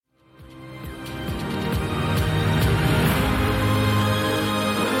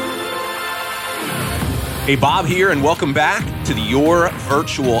Hey, Bob here, and welcome back to the Your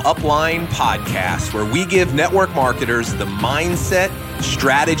Virtual Upline podcast, where we give network marketers the mindset,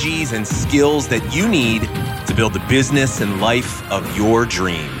 strategies, and skills that you need to build the business and life of your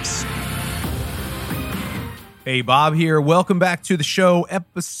dreams. Hey, Bob here. Welcome back to the show,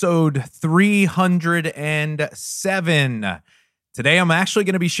 episode 307. Today, I'm actually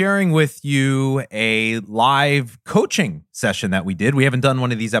going to be sharing with you a live coaching session that we did. We haven't done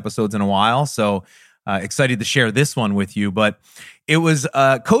one of these episodes in a while, so excited to share this one with you. But it was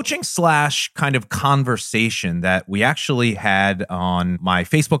a coaching / kind of conversation that we actually had on my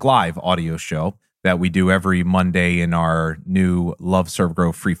Facebook Live audio show that we do every Monday in our new Love, Serve,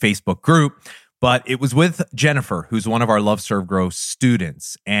 Grow free Facebook group. But it was with Jennifer, who's one of our Love, Serve, Grow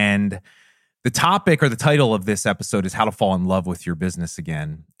students. And the topic or the title of this episode is How to Fall in Love with Your Business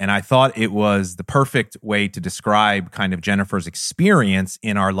Again. And I thought it was the perfect way to describe kind of Jennifer's experience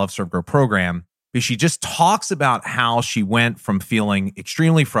in our Love, Serve, Grow program, because she just talks about how she went from feeling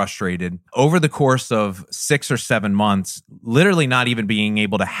extremely frustrated over the course of 6 or 7 months, literally not even being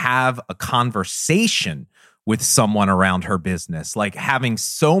able to have a conversation with someone around her business, like having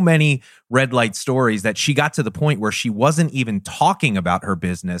so many red light stories that she got to the point where she wasn't even talking about her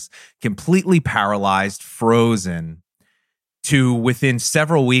business, completely paralyzed, frozen, to within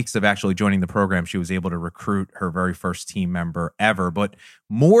several weeks of actually joining the program, she was able to recruit her very first team member ever. But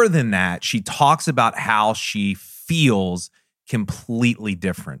more than that, she talks about how she feels completely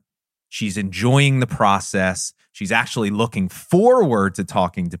different. She's enjoying the process. She's actually looking forward to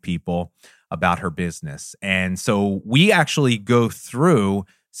talking to people about her business. And so we actually go through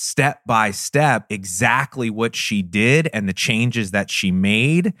step by step exactly what she did and the changes that she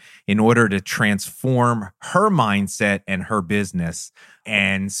made in order to transform her mindset and her business.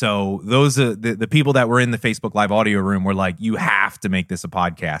 And so those are the people that were in the Facebook Live audio room were like, you have to make this a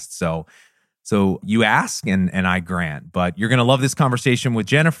podcast. So you ask and I grant, but you're going to love this conversation with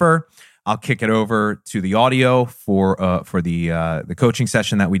Jennifer. I'll kick it over to the audio for the coaching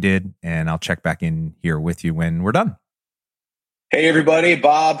session that we did, and I'll check back in here with you when we're done. Hey, everybody.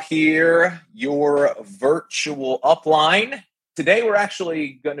 Bob here, your virtual upline. Today, we're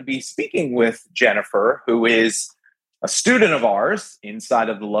actually going to be speaking with Jennifer, who is a student of ours inside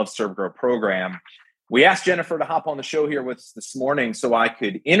of the Love, Serve, Grow program. We asked Jennifer to hop on the show here with us this morning so I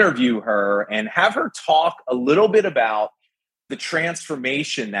could interview her and have her talk a little bit about the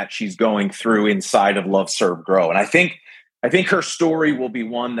transformation that she's going through inside of Love, Serve, Grow. And I think her story will be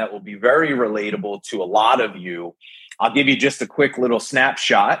one that will be very relatable to a lot of you. I'll give you just a quick little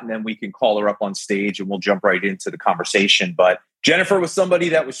snapshot, and then we can call her up on stage and we'll jump right into the conversation. But Jennifer was somebody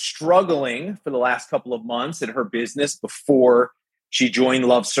that was struggling for the last couple of months in her business before she joined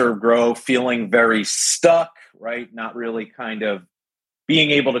Love, Serve, Grow, feeling very stuck, right? Not really kind of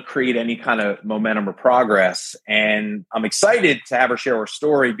being able to create any kind of momentum or progress. And I'm excited to have her share her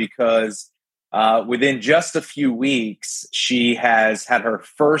story because within just a few weeks, she has had her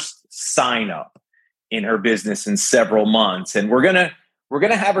first sign up in her business in several months. And we're gonna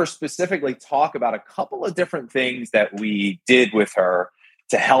have her specifically talk about a couple of different things that we did with her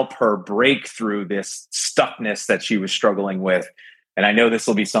to help her break through this stuckness that she was struggling with. And I know this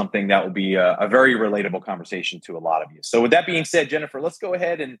will be something that will be a very relatable conversation to a lot of you. So with that being said, Jennifer, let's go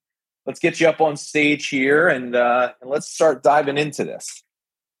ahead and let's get you up on stage here and let's start diving into this.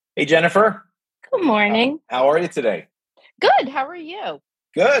 Hey, Jennifer. Good morning. How are you today? Good. How are you?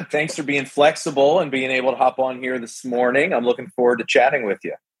 Good. Thanks for being flexible and being able to hop on here this morning. I'm looking forward to chatting with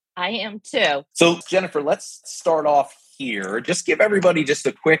you. I am too. So, Jennifer, let's start off here. Just give everybody just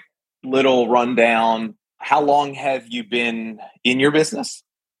a quick little rundown. How long have you been in your business?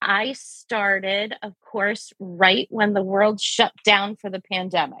 I started, of course, right when the world shut down for the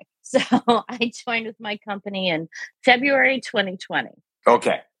pandemic. So I joined with my company in February 2020.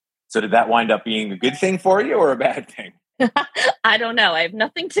 Okay. So did that wind up being a good thing for you or a bad thing? I don't know. I have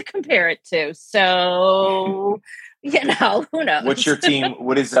nothing to compare it to. So, who knows? What's your team?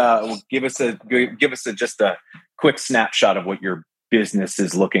 What is, give us just a quick snapshot of what your business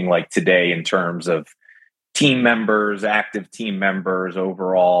is looking like today in terms of team members, active team members,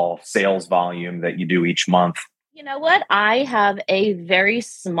 overall sales volume that you do each month. You know what? I have a very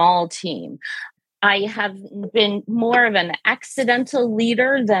small team. I have been more of an accidental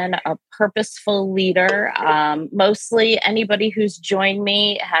leader than a purposeful leader. Mostly anybody who's joined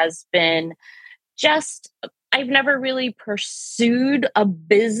me has been I've never really pursued a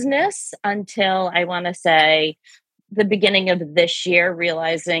business until I want to say the beginning of this year,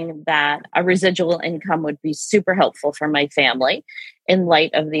 realizing that a residual income would be super helpful for my family in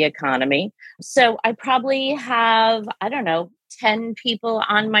light of the economy. So I probably have, 10 people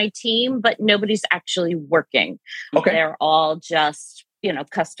on my team, but nobody's actually working. Okay. They're all just,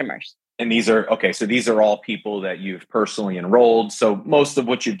 customers. And these are all people that you've personally enrolled. So most of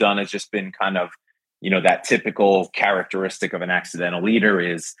what you've done has just been kind of, that typical characteristic of an accidental leader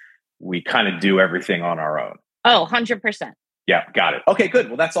is we kind of do everything on our own. Oh, 100%. Yeah, got it. Okay, good.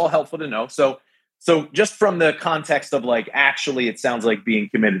 Well, that's all helpful to know. So just from the context of actually, it sounds like being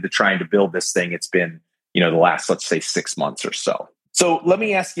committed to trying to build this thing, it's been, the last, let's say 6 months or so. So let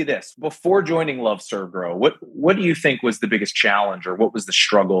me ask you this: before joining Love Serve Grow, what do you think was the biggest challenge, or what was the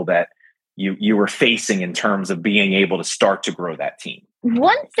struggle that you were facing in terms of being able to start to grow that team?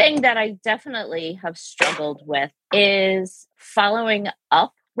 One thing that I definitely have struggled with is following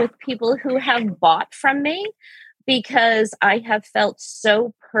up with people who have bought from me, because I have felt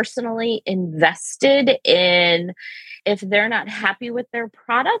so personally invested in, if they're not happy with their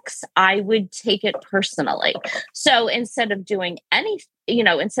products, I would take it personally. So instead of doing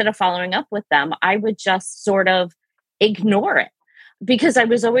instead of following up with them, I would just sort of ignore it, because I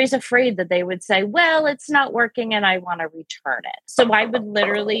was always afraid that they would say, well, it's not working and I want to return it. So I would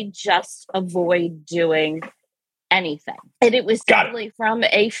literally just avoid doing anything. And it was definitely from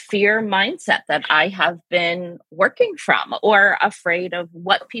a fear mindset that I have been working from, or afraid of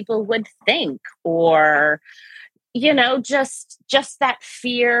what people would think, or, just that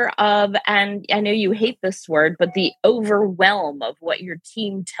fear of, and I know you hate this word, but the overwhelm of what your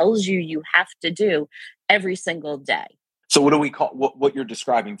team tells you have to do every single day. So what do we call what you're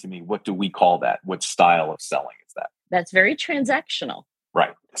describing to me? What do we call that? What style of selling is that? That's very transactional.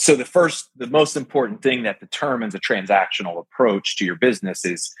 Right. So the most important thing that determines a transactional approach to your business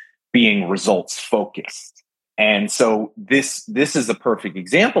is being results focused. And so this is a perfect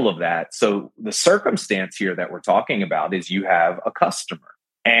example of that. So the circumstance here that we're talking about is you have a customer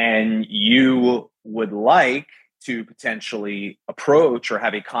and you would like to potentially approach or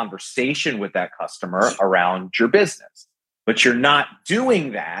have a conversation with that customer around your business. But you're not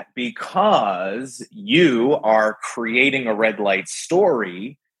doing that because you are creating a red light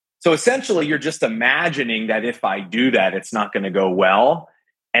story. So essentially, you're just imagining that if I do that, it's not going to go well.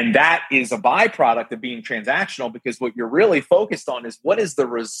 And that is a byproduct of being transactional, because what you're really focused on is, what is the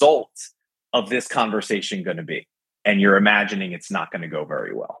result of this conversation going to be? And you're imagining it's not going to go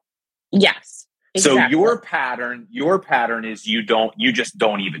very well. Yes. Exactly. So your pattern is you just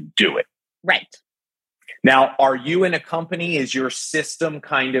don't even do it. Right. Now, are you in a company? Is your system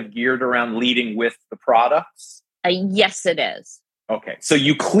kind of geared around leading with the products? Yes, it is. Okay. So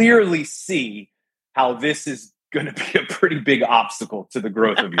you clearly see how this is going to be a pretty big obstacle to the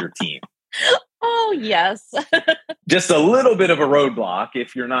growth of your team. Oh, yes. Just a little bit of a roadblock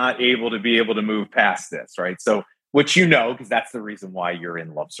if you're not able to move past this, right? So, which because that's the reason why you're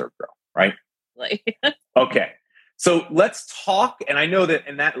in Love Serve Grow, right? Okay. So let's talk, and I know that,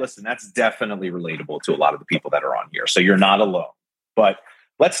 that's definitely relatable to a lot of the people that are on here. So you're not alone. But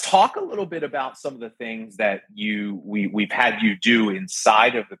let's talk a little bit about some of the things that we've had you do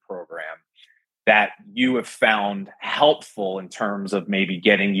inside of the program that you have found helpful in terms of maybe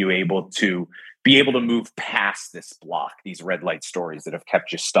getting you able to move past this block, these red light stories that have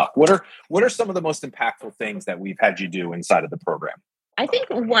kept you stuck. What are some of the most impactful things that we've had you do inside of the program? I think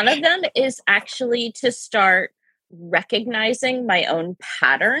one of them is actually to start recognizing my own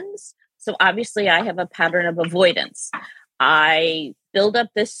patterns. So obviously I have a pattern of avoidance. I build up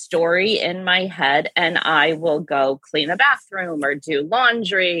this story in my head and I will go clean a bathroom or do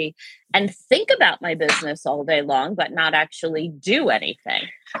laundry and think about my business all day long, but not actually do anything.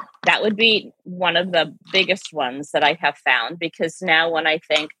 That would be one of the biggest ones that I have found, because now when I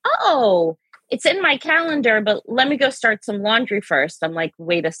think, oh, it's in my calendar, but let me go start some laundry first, I'm like,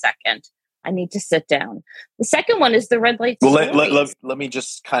 wait a second. I need to sit down. The second one is the red light. Well, let me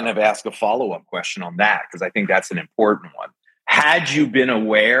just kind of ask a follow-up question on that, because I think that's an important one. Had you been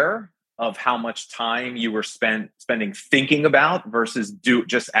aware of how much time you were spending thinking about versus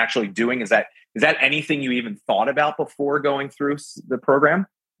just actually doing, is that anything you even thought about before going through the program?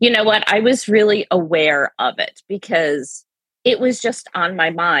 You know what? I was really aware of it because it was just on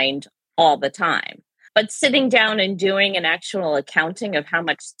my mind all the time. But sitting down and doing an actual accounting of how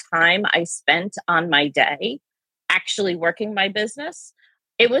much time I spent on my day actually working my business,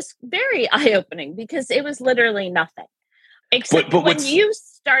 it was very eye-opening because it was literally nothing. Except but when you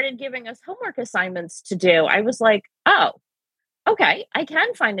started giving us homework assignments to do, I was like, oh, okay, I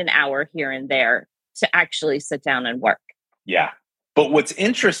can find an hour here and there to actually sit down and work. Yeah. But what's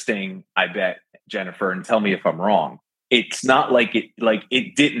interesting, I bet, Jennifer, and tell me if I'm wrong, it's not like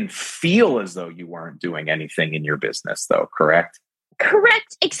it didn't feel as though you weren't doing anything in your business, though, correct?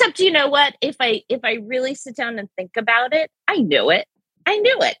 Correct. Except, you know what? If I really sit down and think about it, I knew it. I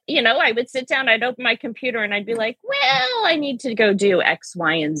knew it. I would sit down, I'd open my computer and I'd be like, well, I need to go do X,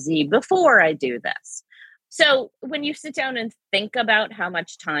 Y, and Z before I do this. So when you sit down and think about how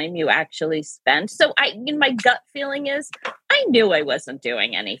much time you actually spent, my gut feeling is I knew I wasn't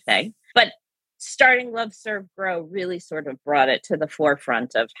doing anything, but starting Love Serve Grow really sort of brought it to the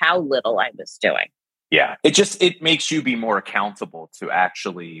forefront of how little I was doing. Yeah. It makes you be more accountable to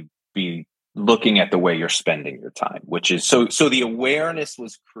actually be looking at the way you're spending your time, which is so the awareness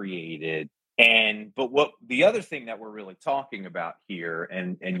was created. But what the other thing that we're really talking about here,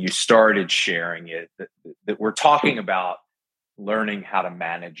 and you started sharing it, that we're talking about learning how to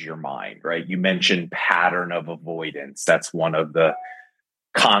manage your mind, right? You mentioned pattern of avoidance. That's one of the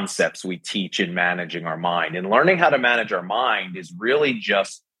concepts we teach in managing our mind. And learning how to manage our mind is really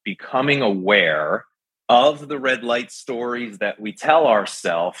just becoming aware of the red light stories that we tell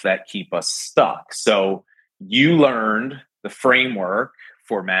ourselves that keep us stuck. So you learned the framework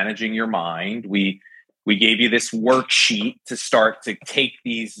for managing your mind. We gave you this worksheet to start to take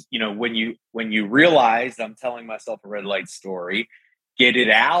these, when you realize I'm telling myself a red light story, get it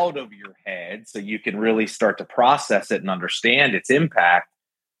out of your head so you can really start to process it and understand its impact.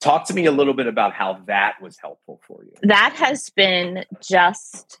 Talk to me a little bit about how that was helpful for you. That has been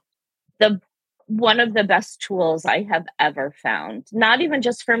just one of the best tools I have ever found, not even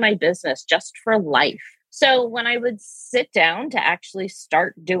just for my business, just for life. So when I would sit down to actually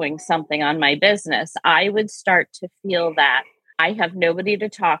start doing something on my business, I would start to feel that I have nobody to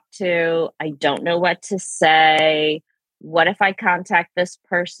talk to. I don't know what to say. What if I contact this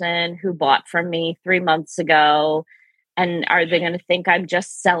person who bought from me 3 months ago? And are they going to think I'm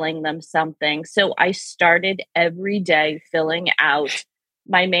just selling them something? So I started every day filling out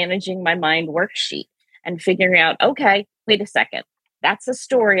my managing my mind worksheet and figuring out, okay, wait a second. That's a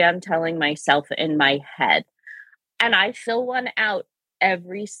story I'm telling myself in my head. And I fill one out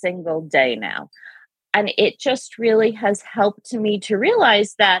every single day now. And it just really has helped me to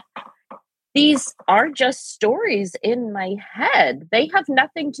realize that these are just stories in my head. They have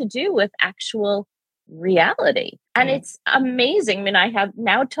nothing to do with actual reality. And it's amazing. I mean, I have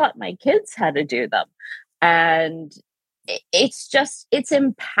now taught my kids how to do them. And it's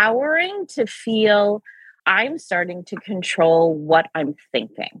empowering to feel I'm starting to control what I'm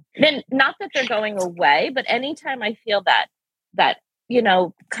thinking. Then not that they're going away, but anytime I feel that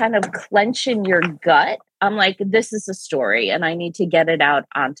kind of clench in your gut, I'm like, this is a story and I need to get it out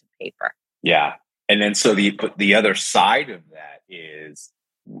onto paper. Yeah. And then so the other side of that is,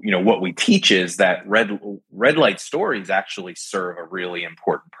 what we teach is that red light stories actually serve a really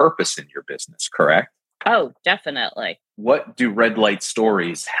important purpose in your business, correct? Oh, definitely. What do red light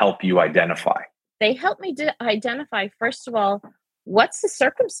stories help you identify? They help me to identify, first of all, what's the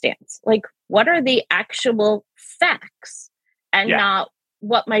circumstance? Like, what are the actual facts and not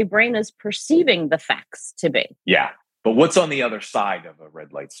what my brain is perceiving the facts to be. Yeah. But what's on the other side of a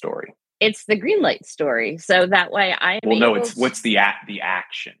red light story? It's the green light story. So that way what's the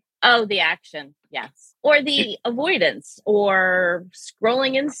action? Oh, the action. Yes. Or the avoidance or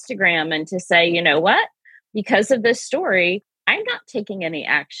scrolling Instagram and to say, you know what? Because of this story, I'm not taking any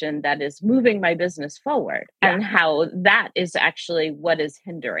action that is moving my business forward and how that is actually what is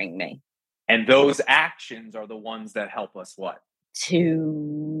hindering me. And those actions are the ones that help us what?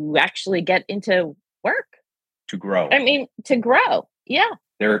 To actually get into work. To grow. To grow. Yeah.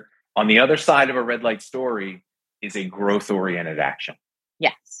 They're on the other side of a red light story is a growth-oriented action.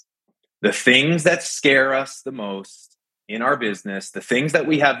 Yes. The things that scare us the most in our business, the things that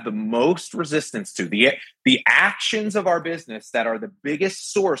we have the most resistance to, the actions of our business that are the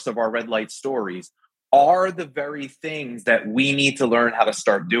biggest source of our red light stories are the very things that we need to learn how to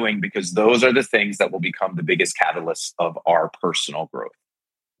start doing, because those are the things that will become the biggest catalysts of our personal growth.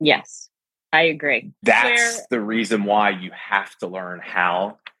 Yes, I agree. That's the reason why you have to learn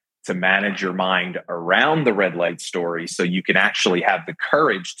how to manage your mind around the red light story so you can actually have the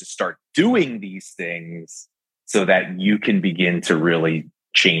courage to start doing these things so that you can begin to really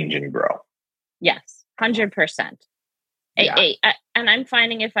change and grow. Yes, 100%. Yeah. And I'm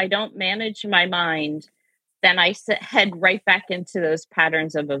finding if I don't manage my mind, then I head right back into those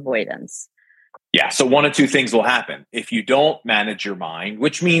patterns of avoidance. Yeah. So one of two things will happen. If you don't manage your mind,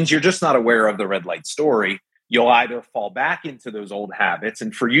 which means you're just not aware of the red light story, you'll either fall back into those old habits.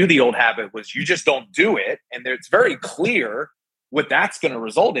 And for you, the old habit was you just don't do it. And it's very clear what that's going to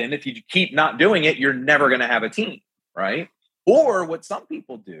result in. If you keep not doing it, you're never going to have a team, right? Or what some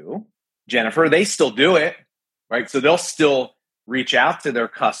people do, Jennifer, they still do it, right? So they'll still reach out to their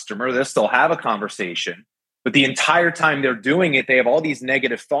customer. They'll still have a conversation, But the entire time they're doing it, they have all these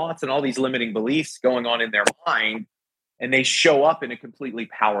negative thoughts and all these limiting beliefs going on in their mind, and they show up in a completely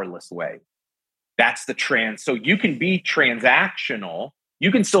powerless way. That's the So you can be transactional.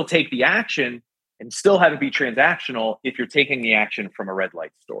 You can still take the action and still have it be transactional if you're taking the action from a red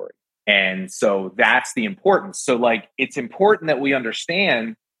light story. And so that's the importance. So like, it's important that we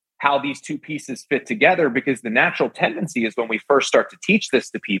understand how these two pieces fit together, because the natural tendency is when we first start to teach this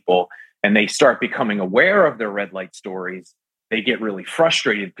to people and they start becoming aware of their red light stories, they get really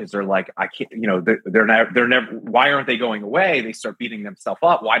frustrated because they're like, I can't, they're never, why aren't they going away? They start beating themselves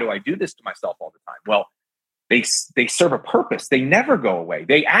up. Why do I do this to myself all the time? Well, they serve a purpose. They never go away.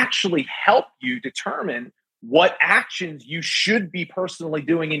 They actually help you determine what actions you should be personally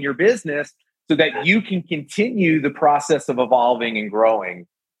doing in your business so that you can continue the process of evolving and growing,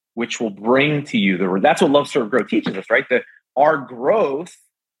 which will bring to you that's what Love, Serve, Grow teaches us, right? That our growth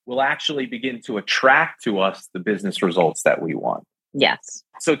will actually begin to attract to us the business results that we want. Yes.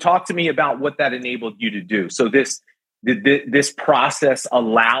 So talk to me about what that enabled you to do. So this process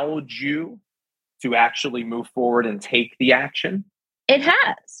allowed you to actually move forward and take the action? It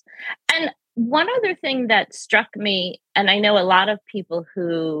has. And one other thing that struck me, and I know a lot of people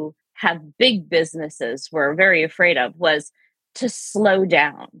who have big businesses were very afraid of, was to slow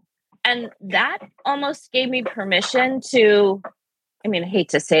down. And that almost gave me permission to, I hate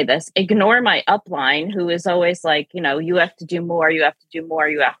to say this, ignore my upline who is always like, you have to do more, you have to do more,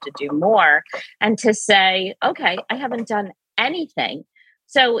 you have to do more. And to say, okay, I haven't done anything.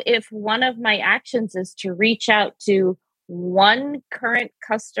 So if one of my actions is to reach out to one current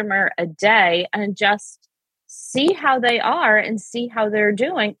customer a day and just see how they are and see how they're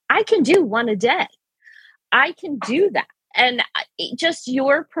doing, I can do one a day. I can do that. And just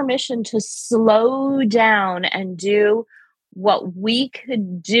your permission to slow down and do what we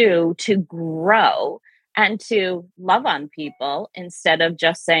could do to grow and to love on people instead of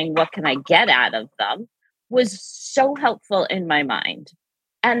just saying, what can I get out of them, was so helpful in my mind.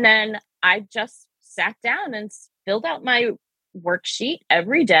 And then I just sat down and filled out my worksheet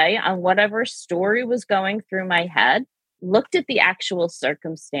every day on whatever story was going through my head, looked at the actual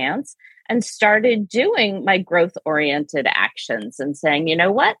circumstance, and started doing my growth-oriented actions and saying, you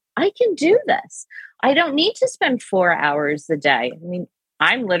know what? I can do this. I don't need to spend 4 hours a day.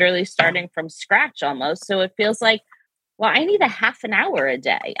 I'm literally starting from scratch almost. So it feels like, well, I need a half an hour a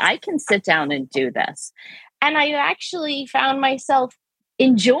day. I can sit down and do this. And I actually found myself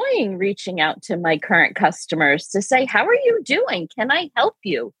enjoying reaching out to my current customers to say, how are you doing? Can I help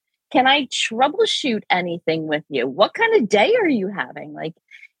you? Can I troubleshoot anything with you? What kind of day are you having? Like,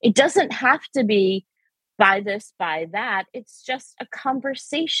 it doesn't have to be buy this, buy that. It's just a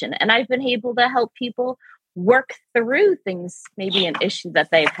conversation. And I've been able to help people work through things, maybe an issue that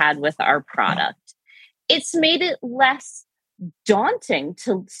they've had with our product. It's made it less daunting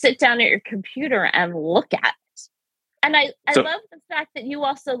to sit down at your computer and look at it. And I love the fact that you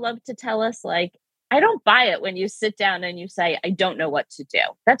also love to tell us, like, I don't buy it when you sit down and you say, I don't know what to do.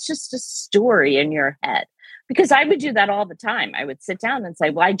 That's just a story in your head. Because I would do that all the time. I would sit down and say,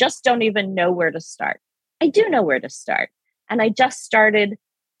 well, I just don't even know where to start. I do know where to start. And I just started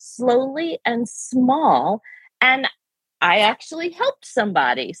slowly and small. And I actually helped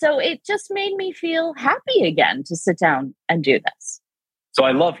somebody. So it just made me feel happy again to sit down and do this. So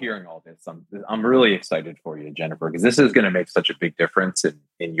I love hearing all this. I'm really excited for you, Jennifer, because this is going to make such a big difference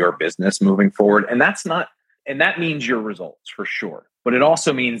in your business moving forward. And that means your results for sure. But it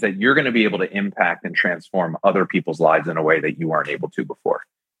also means that you're going to be able to impact and transform other people's lives in a way that you weren't able to before.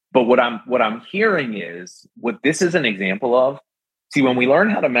 But what I'm hearing is what this is an example of. See, when we learn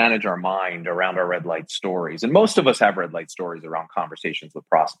how to manage our mind around our red light stories, and most of us have red light stories around conversations with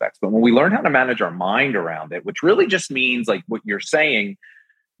prospects, but when we learn how to manage our mind around it, which really just means, like what you're saying,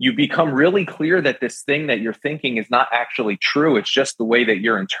 you become really clear that this thing that you're thinking is not actually true. It's just the way that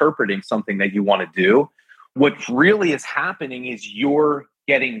you're interpreting something that you want to do. What really is happening is you're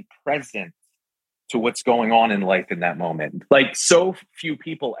getting present to what's going on in life in that moment. Like, so few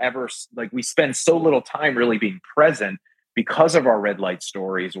people ever, like, we spend so little time really being present because of our red light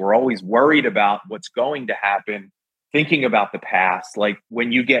stories. We're always worried about what's going to happen, thinking about the past. Like,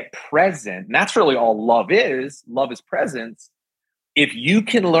 when you get present, and that's really all love is presence. If you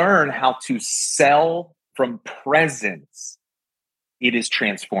can learn how to sell from presence, it is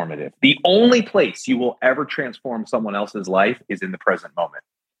transformative. The only place you will ever transform someone else's life is in the present moment.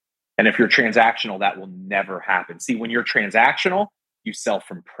 And if you're transactional, that will never happen. See, when you're transactional, you sell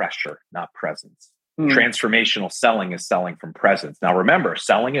from pressure, not presence. Transformational selling is selling from presence. Now, remember,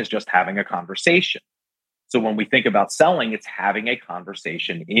 selling is just having a conversation. So when we think about selling, it's having a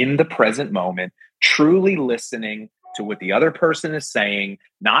conversation in the present moment, truly listening to what the other person is saying,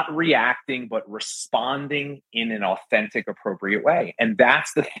 not reacting, but responding in an authentic, appropriate way. And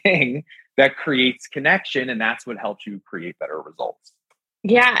that's the thing that creates connection. And that's what helps you create better results.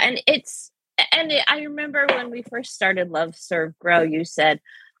 Yeah. And I remember when we first started Love, Serve, Grow, you said,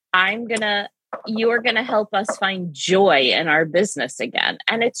 you're going to help us find joy in our business again.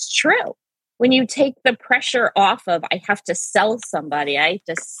 And it's true. When you take the pressure off of, I have to sell somebody, I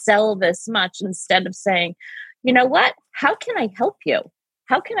have to sell this much, instead of saying, you know what, how can I help you?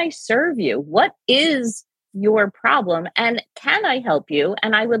 How can I serve you? What is your problem? And can I help you?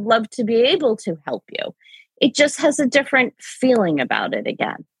 And I would love to be able to help you. It just has a different feeling about it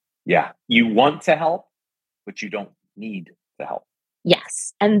again. Yeah. You want to help, but you don't need to help.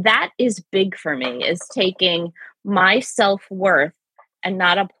 Yes. And that is big for me, is taking my self-worth and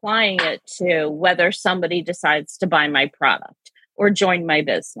not applying it to whether somebody decides to buy my product or join my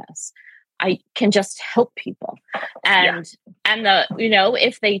business. I can just help people. And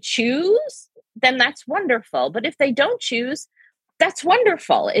if they choose, then that's wonderful. But if they don't choose, that's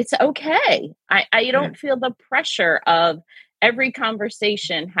wonderful. It's okay. I don't feel the pressure of every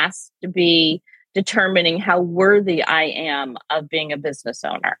conversation has to be determining how worthy I am of being a business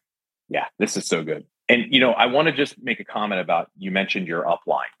owner. Yeah, this is so good. And, I want to just make a comment about, you mentioned your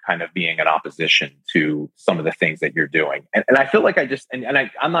upline kind of being in opposition to some of the things that you're doing. And I feel like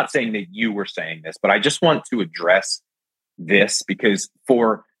I'm not saying that you were saying this, but I just want to address this, because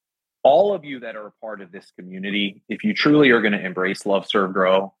for all of you that are a part of this community, if you truly are going to embrace Love, Serve,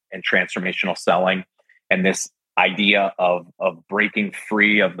 Grow and transformational selling, and this idea of breaking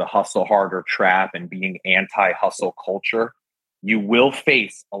free of the hustle harder trap and being anti-hustle culture, you will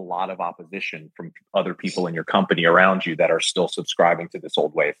face a lot of opposition from other people in your company around you that are still subscribing to this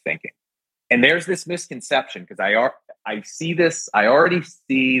old way of thinking. And there's this misconception, because I already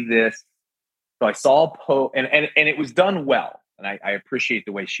see this. So I saw a post, and it was done well. And I appreciate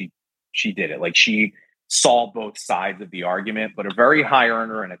the way she did it. Like, she saw both sides of the argument. But a very high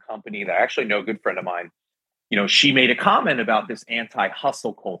earner in a company that I actually know, a good friend of mine, she made a comment about this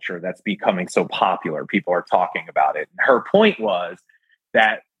anti-hustle culture that's becoming so popular. People are talking about it. And her point was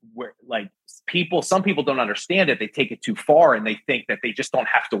that some people don't understand it. They take it too far, and they think that they just don't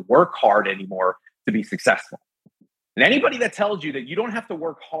have to work hard anymore to be successful. And anybody that tells you that you don't have to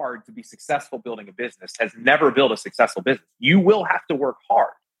work hard to be successful building a business has never built a successful business. You will have to work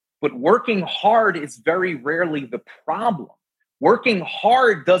hard, but working hard is very rarely the problem. Working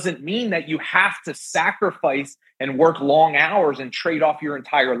hard doesn't mean that you have to sacrifice and work long hours and trade off your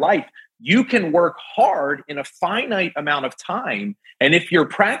entire life. You can work hard in a finite amount of time. And if you're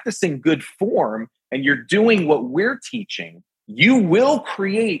practicing good form and you're doing what we're teaching, you will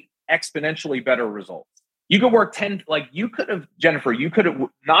create exponentially better results. You could work 10, Jennifer, you could have,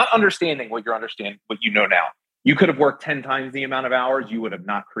 not understanding what you know now, you could have worked 10 times the amount of hours, you would have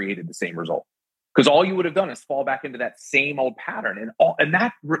not created the same result. Because all you would have done is fall back into that same old pattern. And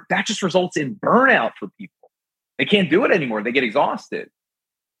that just results in burnout for people. They can't do it anymore. They get exhausted.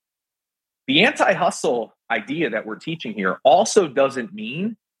 The anti-hustle idea that we're teaching here also doesn't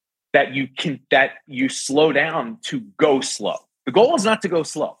mean that you slow down to go slow. The goal is not to go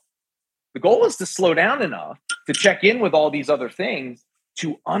slow. The goal is to slow down enough to check in with all these other things,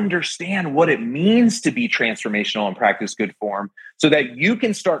 to understand what it means to be transformational and practice good form, so that you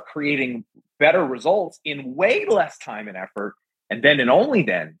can start creating better results in way less time and effort. And then, and only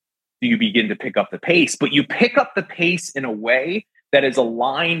then, do you begin to pick up the pace. But you pick up the pace in a way that is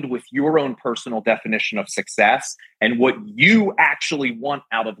aligned with your own personal definition of success and what you actually want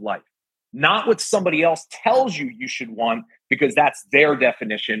out of life. Not what somebody else tells you you should want, because that's their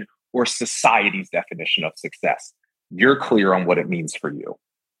definition or society's definition of success. You're clear on what it means for you.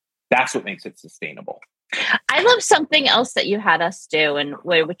 That's what makes it sustainable. I love something else that you had us do, and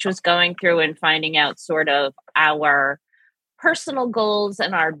which was going through and finding out sort of our personal goals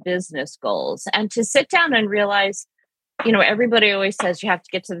and our business goals, and to sit down and realize, everybody always says you have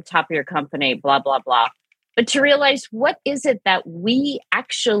to get to the top of your company, blah, blah, blah. But to realize, what is it that we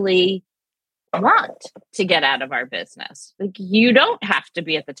actually want to get out of our business? Like, you don't have to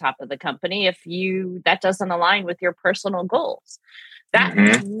be at the top of the company if that doesn't align with your personal goals.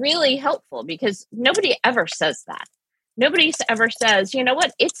 That's really helpful, because nobody ever says that. Nobody ever says, you know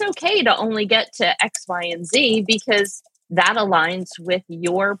what, it's okay to only get to X, Y, and Z, because that aligns with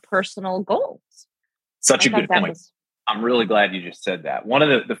your personal goals. Such a good point. I'm really glad you just said that. One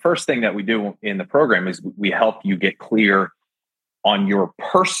of the first thing that we do in the program is we help you get clear on your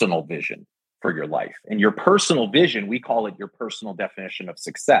personal vision for your life. And your personal vision, we call it your personal definition of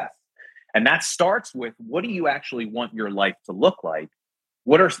success. And that starts with, what do you actually want your life to look like?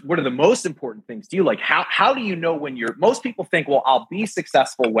 What are the most important things to you? Like, how do you know when most people think, well, I'll be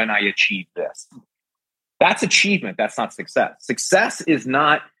successful when I achieve this. That's achievement. That's not success. Success is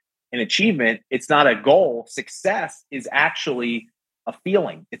not an achievement. It's not a goal. Success is actually a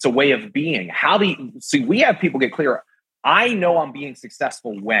feeling. It's a way of being. We have people get clear. I know I'm being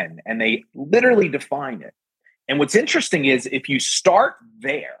successful when, and they literally define it. And what's interesting is, if you start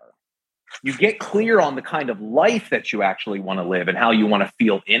there, you get clear on the kind of life that you actually want to live and how you want to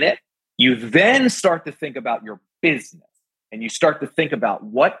feel in it. You then start to think about your business, and you start to think about,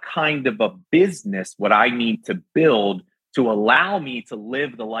 what kind of a business would I need to build to allow me to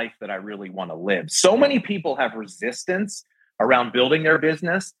live the life that I really want to live. So many people have resistance around building their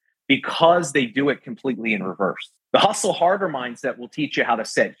business because they do it completely in reverse. The hustle harder mindset will teach you how to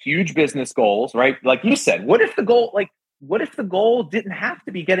set huge business goals, right? Like you said, what if the goal didn't have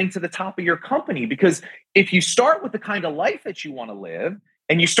to be getting to the top of your company? Because if you start with the kind of life that you want to live,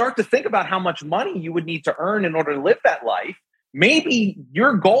 and you start to think about how much money you would need to earn in order to live that life, maybe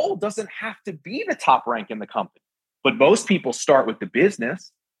your goal doesn't have to be the top rank in the company. But most people start with the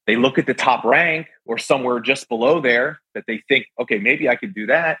business. They look at the top rank or somewhere just below there that they think, okay, maybe I could do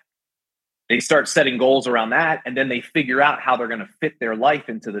that. They start setting goals around that, and then they figure out how they're going to fit their life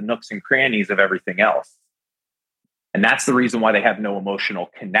into the nooks and crannies of everything else. And that's the reason why they have no emotional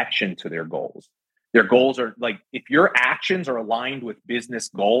connection to their goals. Their goals are like, if your actions are aligned with business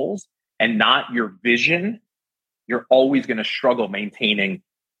goals and not your vision, you're always going to struggle maintaining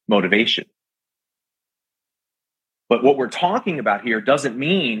motivation. But what we're talking about here doesn't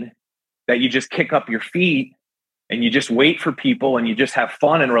mean that you just kick up your feet and you just wait for people and you just have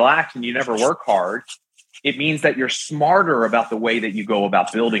fun and relax and you never work hard. It means that you're smarter about the way that you go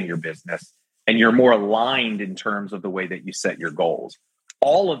about building your business, and you're more aligned in terms of the way that you set your goals.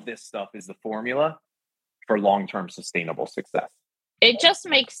 All of this stuff is the formula for long-term sustainable success. It just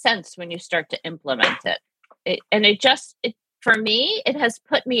makes sense when you start to implement it. For me, it has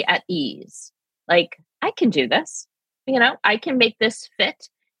put me at ease. Like, I can do this. I can make this fit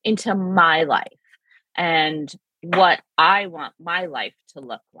into my life and what I want my life to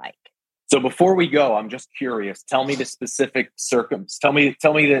look like. So before we go, I'm just curious. Tell me the specific Tell me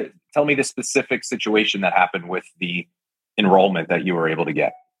the specific situation that happened with the enrollment that you were able to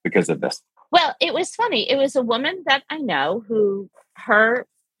get because of this. Well, it was funny. It was a woman that I know who, her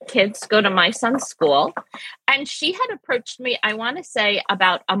kids go to my son's school, and she had approached me, I want to say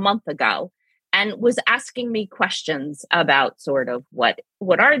about a month ago, and was asking me questions about sort of what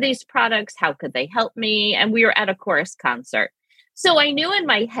are these products? How could they help me? And we were at a chorus concert. So I knew in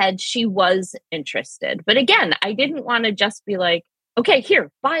my head she was interested. But again, I didn't want to just be like, okay,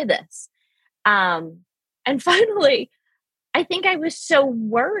 here, buy this. And finally, I think I was so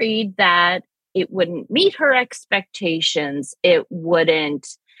worried that it wouldn't meet her expectations. It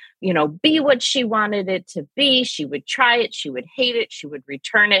wouldn't, be what she wanted it to be. She would try it. She would hate it. She would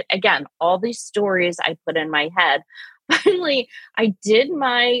return it. Again, all these stories I put in my head. Finally, I did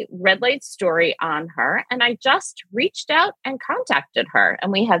my red light story on her, and I just reached out and contacted her.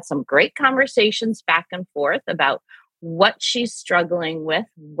 And we had some great conversations back and forth about what she's struggling with,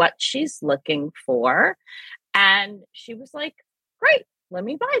 what she's looking for. And she was like, great, let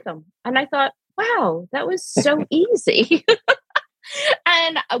me buy them. And I thought, wow, that was so easy.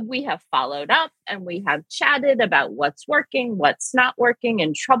 And we have followed up and we have chatted about what's working, what's not working,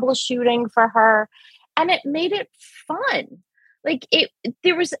 and troubleshooting for her. And it made it fun.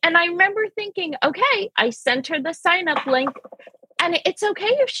 And I remember thinking, okay, I sent her the sign up link, and it's okay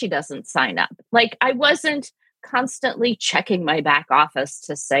if she doesn't sign up. Like, I wasn't constantly checking my back office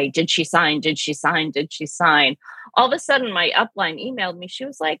to say, did she sign? Did she sign? Did she sign? All of a sudden, my upline emailed me. She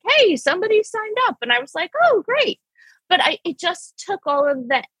was like, hey, somebody signed up. And I was like, oh, great. But it just took all of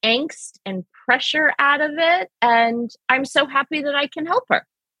the angst and pressure out of it. And I'm so happy that I can help her.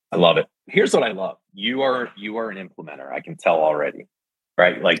 I love it. Here's what I love. You are an implementer. I can tell already,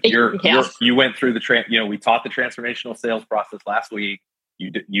 right? Like you went through we taught the transformational sales process last week.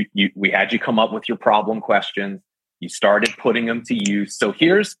 We had you come up with your problem questions. You started putting them to use. So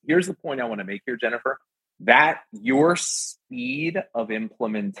here's the point I want to make here, Jennifer, that your speed of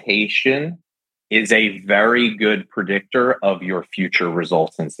implementation is a very good predictor of your future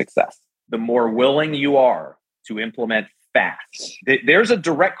results and success. The more willing you are to implement fast, there's a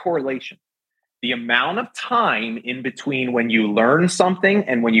direct correlation. The amount of time in between when you learn something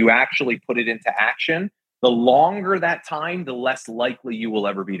and when you actually put it into action, the longer that time, the less likely you will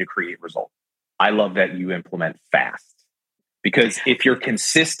ever be to create results. I love that you implement fast, because if you're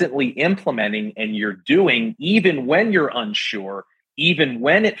consistently implementing and you're doing, even when you're unsure, even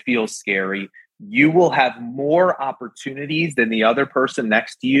when it feels scary, you will have more opportunities than the other person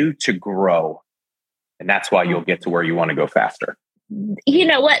next to you to grow. And that's why you'll get to where you want to go faster. You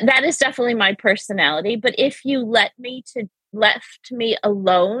know what? That is definitely my personality. But if you left me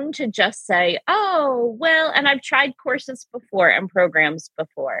alone to just say, oh, well, and I've tried courses before and programs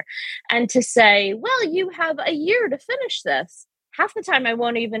before, and to say, well, you have a year to finish this. Half the time I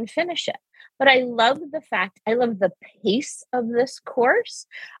won't even finish it. But I love the pace of this course.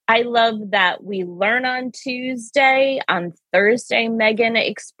 I love that we learn on Tuesday. On Thursday, Megan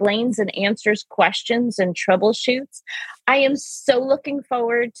explains and answers questions and troubleshoots. I am so looking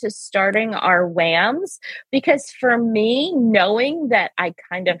forward to starting our WAMs, because for me, knowing that I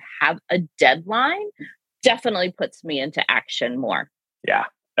kind of have a deadline definitely puts me into action more. Yeah,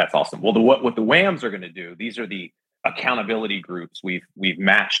 that's awesome. Well, what the WAMs are going to do, these are the accountability groups. We've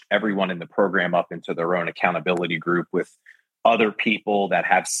matched everyone in the program up into their own accountability group with other people that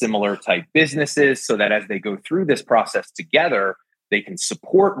have similar type businesses, so that as they go through this process together, they can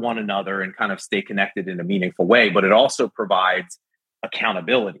support one another and kind of stay connected in a meaningful way. But it also provides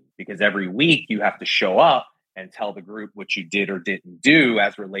accountability, because every week you have to show up and tell the group what you did or didn't do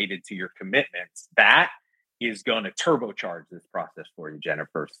as related to your commitments. That is going to turbocharge this process for you,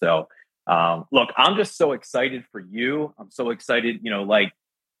 Jennifer. So look, I'm just so excited for you. I'm so excited, like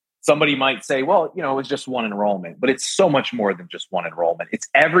somebody might say, well, it was just one enrollment, but it's so much more than just one enrollment. It's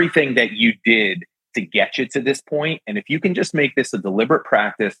everything that you did to get you to this point. And if you can just make this a deliberate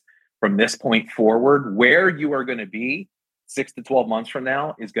practice from this point forward, where you are going to be 6 to 12 months from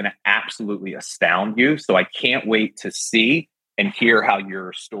now is going to absolutely astound you. So I can't wait to see and hear how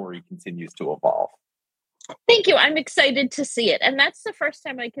your story continues to evolve. Thank you. I'm excited to see it. And that's the first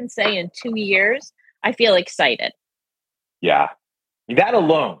time I can say in 2 years, I feel excited. Yeah. That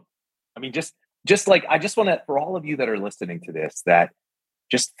alone. I mean, just like, I just want to, for all of you that are listening to this, that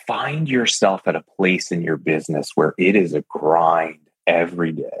just find yourself at a place in your business where it is a grind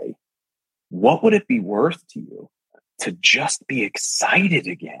every day. What would it be worth to you to just be excited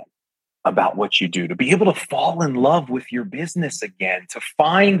again about what you do, to be able to fall in love with your business again, to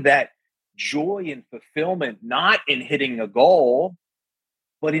find that joy and fulfillment, not in hitting a goal,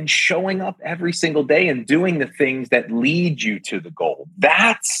 but in showing up every single day and doing the things that lead you to the goal.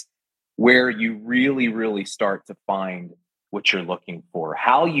 That's where you really, really start to find what you're looking for,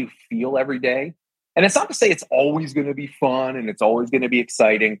 how you feel every day. And it's not to say it's always going to be fun and it's always going to be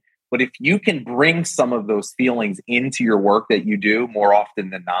exciting, but if you can bring some of those feelings into your work that you do more often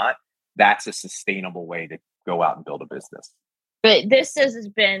than not, that's a sustainable way to go out and build a business. But this has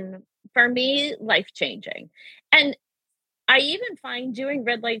been, for me, life-changing. And I even find doing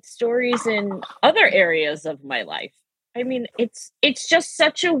red light stories in other areas of my life. I mean, it's just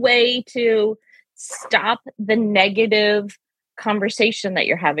such a way to stop the negative conversation that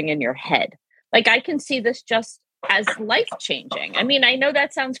you're having in your head. Like, I can see this just as life-changing. I mean, I know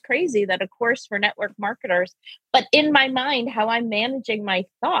that sounds crazy, that a course for network marketers, but in my mind, how I'm managing my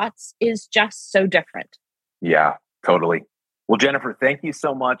thoughts is just so different. Yeah, totally. Well, Jennifer, thank you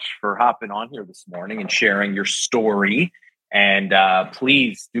so much for hopping on here this morning and sharing your story. And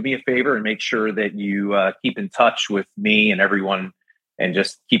please do me a favor and make sure that you keep in touch with me and everyone, and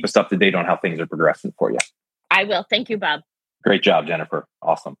just keep us up to date on how things are progressing for you. I will. Thank you, Bob. Great job, Jennifer.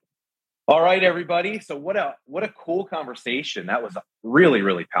 Awesome. All right, everybody. So what a cool conversation. That was really,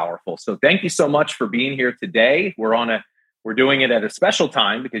 really powerful. So thank you so much for being here today. We're doing it at a special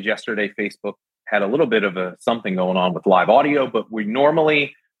time because yesterday Facebook had a little bit of something going on with live audio, but we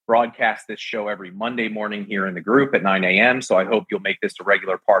normally broadcast this show every Monday morning here in the group at 9 a.m. So I hope you'll make this a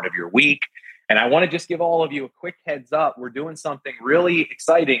regular part of your week. And I want to just give all of you a quick heads up. We're doing something really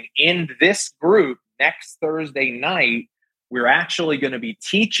exciting in this group next Thursday night. We're actually going to be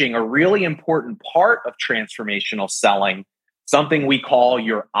teaching a really important part of transformational selling, something we call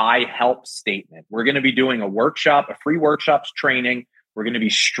your I help statement. We're going to be doing a workshop, a free workshops training. We're going to be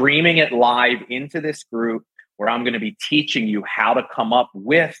streaming it live into this group where I'm going to be teaching you how to come up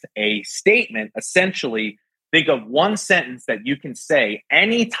with a statement. Essentially, think of one sentence that you can say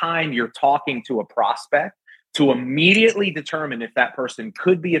anytime you're talking to a prospect to immediately determine if that person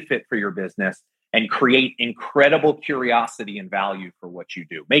could be a fit for your business and create incredible curiosity and value for what you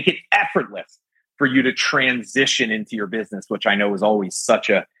do. Make it effortless for you to transition into your business, which I know is always such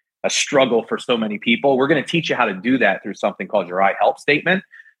a struggle for so many people. We're going to teach you how to do that through something called your I help statement.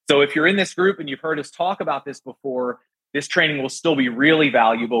 So if you're in this group and you've heard us talk about this before, this training will still be really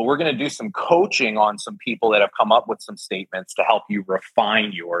valuable. We're going to do some coaching on some people that have come up with some statements to help you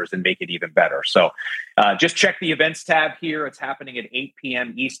refine yours and make it even better. So just check the events tab here. It's happening at 8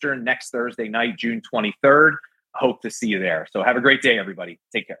 p.m. Eastern next Thursday night, June 23rd. hope to see you there. So have a great day, everybody.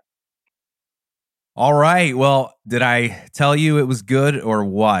 Take care. All right. Well, did I tell you it was good or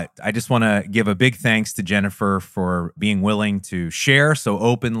what? I just want to give a big thanks to Jennifer for being willing to share so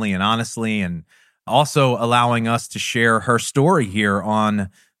openly and honestly, and also allowing us to share her story here on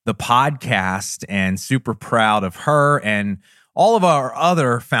the podcast, and super proud of her and all of our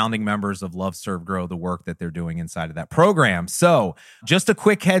other founding members of Love, Serve, Grow, the work that they're doing inside of that program. So just a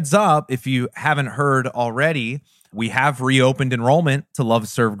quick heads up, if you haven't heard already, we have reopened enrollment to Love,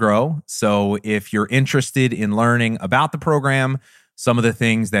 Serve, Grow. So if you're interested in learning about the program, some of the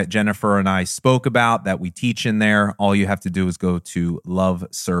things that Jennifer and I spoke about that we teach in there, all you have to do is go to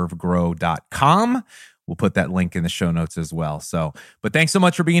loveservegrow.com. We'll put that link in the show notes as well. So, but thanks so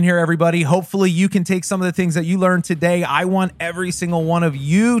much for being here, everybody. Hopefully you can take some of the things that you learned today. I want every single one of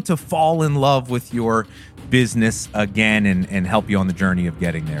you to fall in love with your business again and help you on the journey of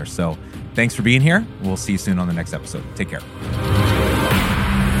getting there. So thanks for being here. We'll see you soon on the next episode. Take care.